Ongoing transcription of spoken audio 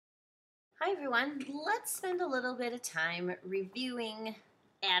Hi everyone, let's spend a little bit of time reviewing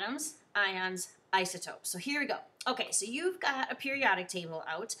atoms, ions, isotopes. So here we go. Okay, so you've got a periodic table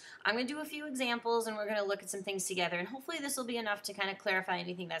out. I'm going to do a few examples and we're going to look at some things together, and hopefully this will be enough to kind of clarify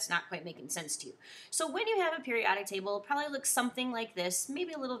anything that's not quite making sense to you. So when you have a periodic table, it probably looks something like this,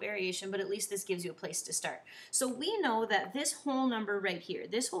 maybe a little variation, but at least this gives you a place to start. So we know that this whole number right here,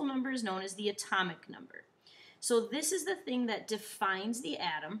 this whole number is known as the atomic number. So this is the thing that defines the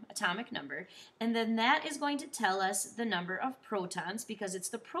atom, atomic number, and then that is going to tell us the number of protons because it's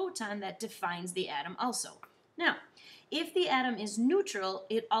the proton that defines the atom also. Now, if the atom is neutral,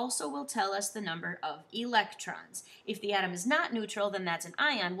 it also will tell us the number of electrons. If the atom is not neutral, then that's an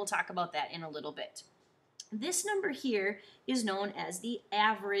ion. We'll talk about that in a little bit. This number here is known as the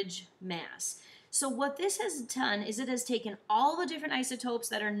average mass. So what this has done is it has taken all the different isotopes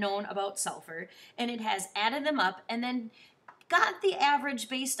that are known about sulfur and it has added them up and then got the average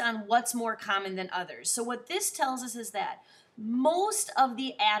based on what's more common than others. So what this tells us is that most of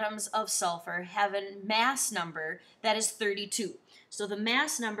the atoms of sulfur have a mass number that is 32. So the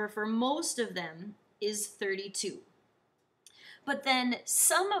mass number for most of them is 32. But then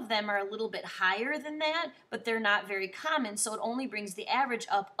some of them are a little bit higher than that, but they're not very common, so it only brings the average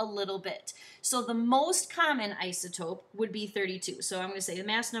up a little bit. So the most common isotope would be 32. So I'm going to say the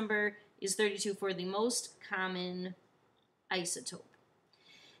mass number is 32 for the most common isotope.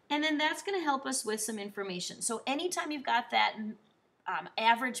 And then that's going to help us with some information. So anytime you've got that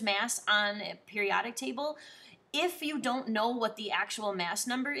average mass on a periodic table, if you don't know what the actual mass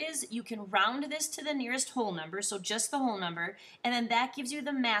number is, you can round this to the nearest whole number, so just the whole number, and then that gives you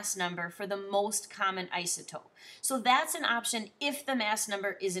the mass number for the most common isotope. So that's an option if the mass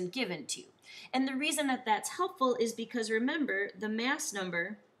number isn't given to you. And the reason that that's helpful is because remember, the mass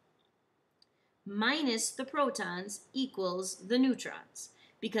number minus the protons equals the neutrons,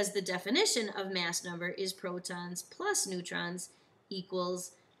 because the definition of mass number is protons plus neutrons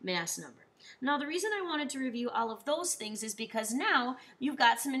equals mass number. Now, the reason I wanted to review all of those things is because now you've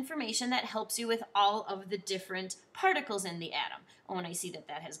got some information that helps you with all of the different particles in the atom. Oh, and I see that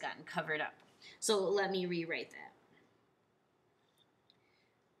that has gotten covered up. So let me rewrite that.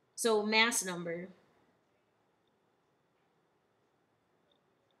 So mass number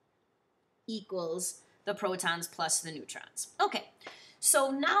equals the protons plus the neutrons. Okay.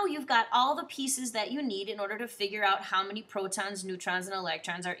 So now you've got all the pieces that you need in order to figure out how many protons, neutrons, and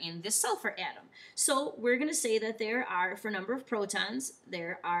electrons are in this sulfur atom. So we're going to say that there are, for number of protons,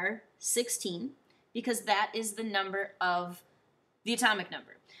 there are 16, because that is the number of the atomic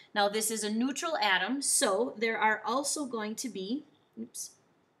number. Now this is a neutral atom, so there are also going to be,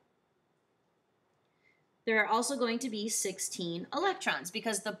 there are also going to be 16 electrons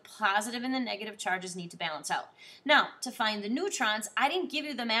because the positive and the negative charges need to balance out. Now, to find the neutrons, I didn't give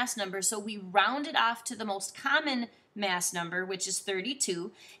you the mass number, so we rounded off to the most common mass number, which is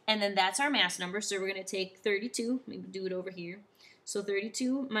 32, and then that's our mass number. So we're going to take 32, maybe do it over here. So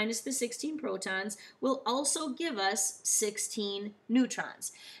 32 minus the 16 protons will also give us 16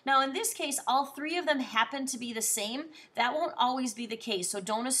 neutrons. Now in this case, all three of them happen to be the same. That won't always be the case, so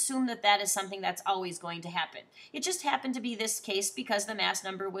don't assume that that is something that's always going to happen. It just happened to be this case because the mass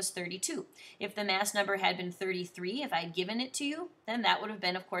number was 32. If the mass number had been 33, if I'd given it to you, then that would have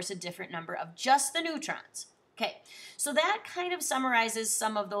been, of course, a different number of just the neutrons. Okay, so that kind of summarizes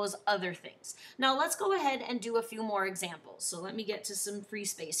some of those other things. Now let's go ahead and do a few more examples. So let me get to some free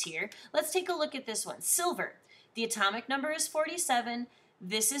space here. Let's take a look at this one. Silver. The atomic number is 47.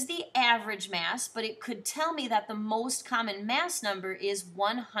 This is the average mass, but it could tell me that the most common mass number is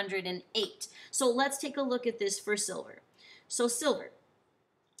 108. So let's take a look at this for silver. So silver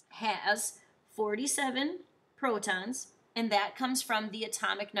has 47 protons, and that comes from the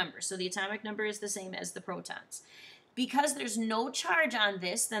atomic number. So the atomic number is the same as the protons. Because there's no charge on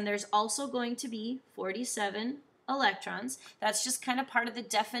this, then there's also going to be 47 electrons. That's just kind of part of the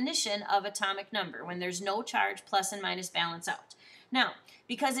definition of atomic number. When there's no charge, plus and minus balance out. Now,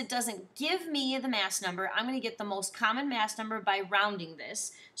 because it doesn't give me the mass number, I'm going to get the most common mass number by rounding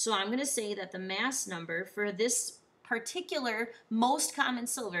this. So I'm going to say that the mass number for this particular most common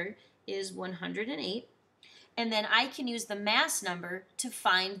silver is 108. And then I can use the mass number to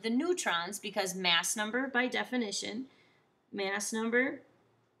find the neutrons because mass number, by definition, mass number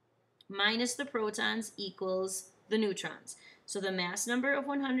minus the protons equals the neutrons. So the mass number of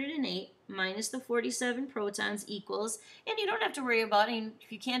 108 minus the 47 protons equals, and you don't have to worry about it. If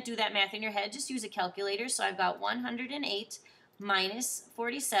you can't do that math in your head, just use a calculator. So I've got 108 minus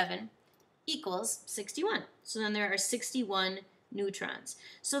 47 equals 61. So then there are 61 neutrons.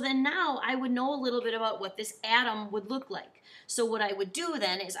 So then now I would know a little bit about what this atom would look like. So what I would do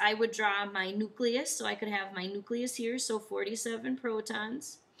then is I would draw my nucleus. So I could have my nucleus here, so 47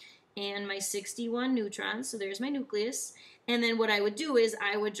 protons, and my 61 neutrons. So there's my nucleus. And then what I would do is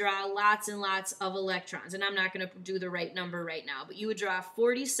I would draw lots and lots of electrons. And I'm not going to do the right number right now, but you would draw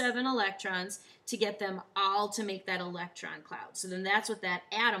 47 electrons to get them all to make that electron cloud. So then that's what that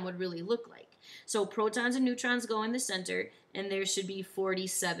atom would really look like. So protons and neutrons go in the center, and there should be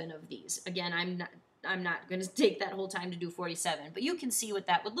 47 of these. Again, I'm not going to take that whole time to do 47, but you can see what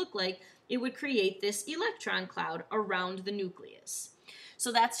that would look like. It would create this electron cloud around the nucleus.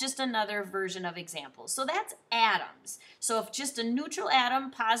 So that's just another version of examples. So that's atoms. So if just a neutral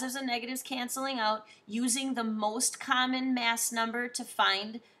atom, positives and negatives canceling out, using the most common mass number to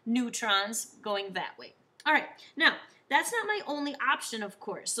find neutrons going that way. All right, now that's not my only option, of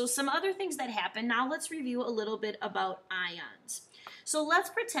course. So some other things that happen. Now let's review a little bit about ions. So let's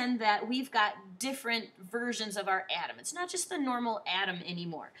pretend that we've got different versions of our atom. It's not just the normal atom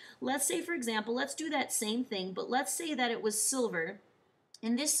anymore. Let's say, for example, let's do that same thing, but let's say that it was silver,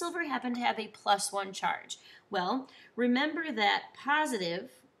 and this silver happened to have a +1 charge. Well, remember that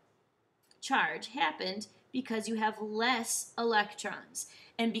positive charge happened because you have less electrons.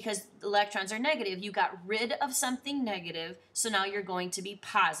 And because electrons are negative, you got rid of something negative, so now you're going to be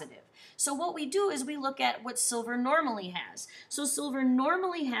positive. So what we do is we look at what silver normally has. So silver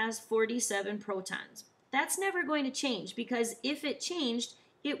normally has 47 protons. That's never going to change, because if it changed,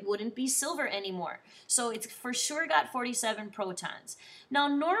 it wouldn't be silver anymore. So it's for sure got 47 protons. Now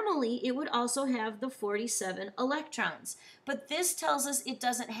normally it would also have the 47 electrons, but this tells us it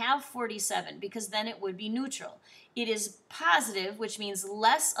doesn't have 47 because then it would be neutral. It is positive, which means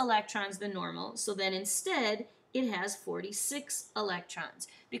less electrons than normal, so then instead it has 46 electrons.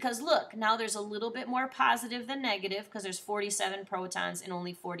 Because look, now there's a little bit more positive than negative because there's 47 protons and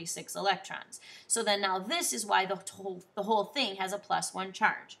only 46 electrons. So then now this is why the whole thing has a +1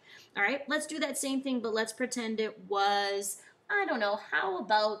 charge. All right, let's do that same thing, but let's pretend it was, I don't know, how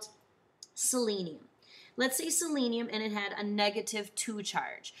about selenium? Let's say selenium and it had a -2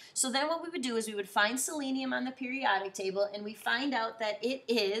 charge. So then what we would do is we would find selenium on the periodic table, and we find out that it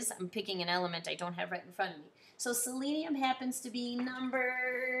is, I'm picking an element I don't have right in front of me. So selenium happens to be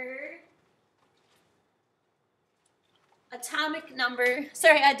atomic number,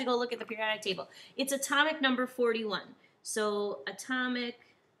 sorry, I had to go look at the periodic table. It's atomic number 41. So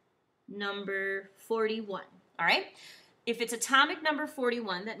atomic number 41, all right? If it's atomic number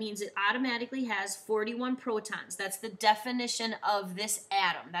 41, that means it automatically has 41 protons. That's the definition of this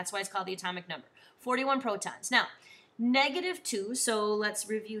atom. That's why it's called the atomic number. 41 protons. Now, -2, so let's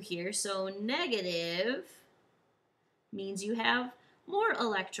review here. So negative means you have more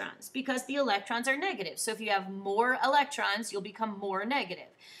electrons because the electrons are negative. So if you have more electrons, you'll become more negative.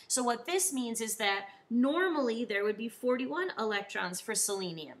 So what this means is that normally there would be 41 electrons for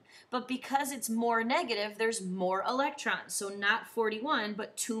selenium, but because it's more negative, there's more electrons. So not 41,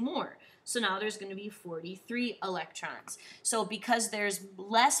 but 2 more. So now there's going to be 43 electrons. So because there's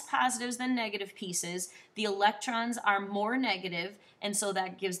less positives than negative pieces, the electrons are more negative, and so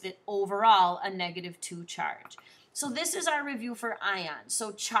that gives it overall a -2 charge. So this is our review for ions.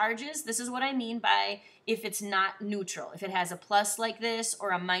 So charges, this is what I mean by if it's not neutral. If it has a plus like this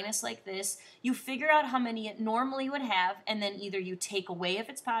or a minus like this, you figure out how many it normally would have, and then either you take away if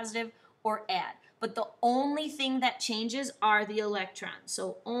it's positive or add. But the only thing that changes are the electrons.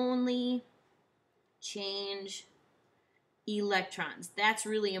 So only change electrons. That's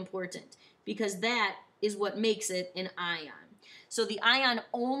really important because that is what makes it an ion. So the ion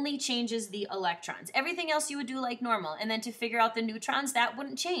only changes the electrons. Everything else you would do like normal. And then to figure out the neutrons, that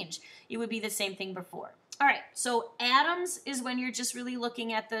wouldn't change. It would be the same thing before. All right, so atoms is when you're just really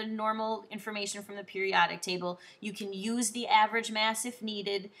looking at the normal information from the periodic table. You can use the average mass if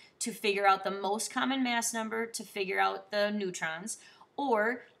needed to figure out the most common mass number to figure out the neutrons.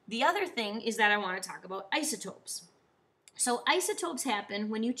 Or the other thing is that I want to talk about isotopes. So isotopes happen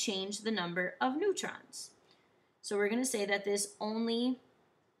when you change the number of neutrons. So we're going to say that this only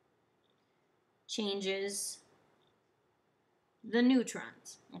changes the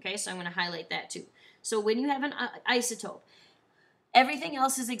neutrons. Okay, so I'm going to highlight that too. So when you have an isotope, everything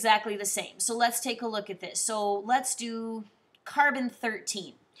else is exactly the same. So let's take a look at this. So let's do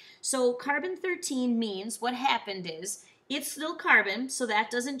carbon-13. So carbon-13 means what happened is it's still carbon, so that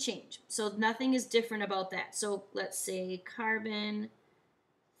doesn't change. So nothing is different about that. So let's say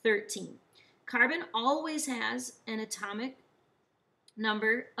carbon-13. Carbon always has an atomic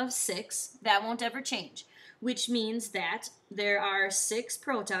number of 6. That won't ever change, which means that there are 6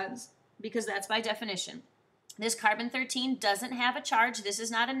 protons, because that's by definition. This carbon-13 doesn't have a charge. This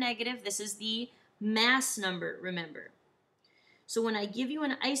is not a negative. This is the mass number, remember. So when I give you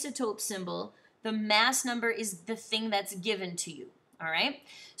an isotope symbol, the mass number is the thing that's given to you. All right,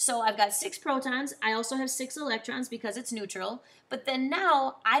 so I've got 6 protons. I also have 6 electrons because it's neutral. But then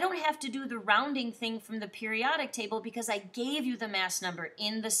now I don't have to do the rounding thing from the periodic table because I gave you the mass number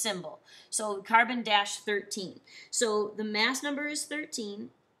in the symbol. So carbon-13. So the mass number is 13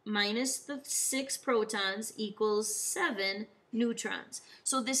 minus the 6 protons equals 7 neutrons.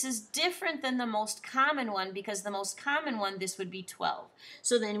 So this is different than the most common one because the most common one, this would be 12.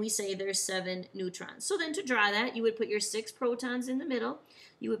 So then we say there's 7 neutrons. So then to draw that, you would put your 6 protons in the middle.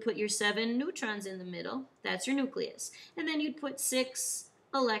 You would put your 7 neutrons in the middle. That's your nucleus. And then you'd put 6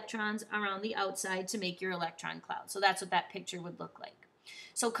 electrons around the outside to make your electron cloud. So that's what that picture would look like.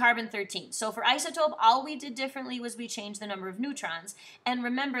 So carbon-13. So for isotope, all we did differently was we changed the number of neutrons. And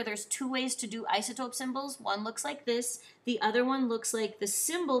remember, there's 2 ways to do isotope symbols. One looks like this. The other one looks like the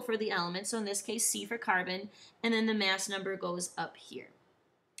symbol for the element. So in this case, C for carbon. And then the mass number goes up here.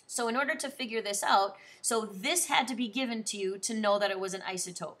 So in order to figure this out, so this had to be given to you to know that it was an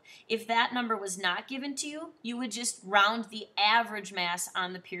isotope. If that number was not given to you, you would just round the average mass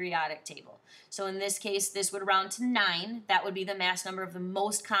on the periodic table. So in this case, this would round to 9. That would be the mass number of the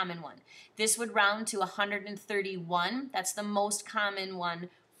most common one. This would round to 131. That's the most common one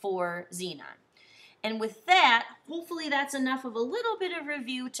for xenon. And with that, hopefully that's enough of a little bit of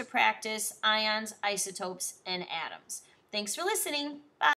review to practice ions, isotopes, and atoms. Thanks for listening. Bye.